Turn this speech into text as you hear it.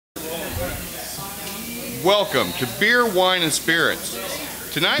Welcome to Beer, Wine, and Spirits.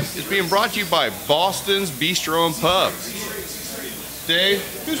 Tonight is being brought to you by Boston's Bistro and Pub. Dave,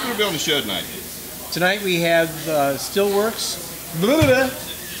 who's going to be on the show tonight? Tonight we have Stillworks.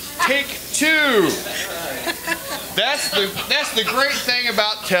 Take two. That's the great thing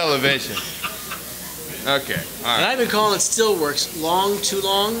about television. Okay, all right. And I've been calling it Stillworks too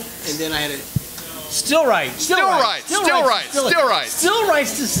long, and then I had it. Still right. Stillwright's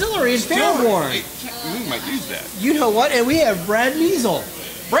Distillery in Fairborn. We might use that. You know what? And we have Brad Measle.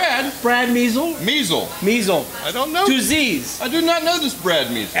 Brad Measle. Measle. I don't know. 2 Z's. I do not know this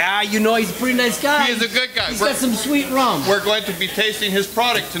Brad Measle. You know he's a pretty nice guy. He is a good guy. He's got some sweet rum. We're going to be tasting his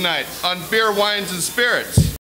product tonight on Beer, Wines, and Spirits.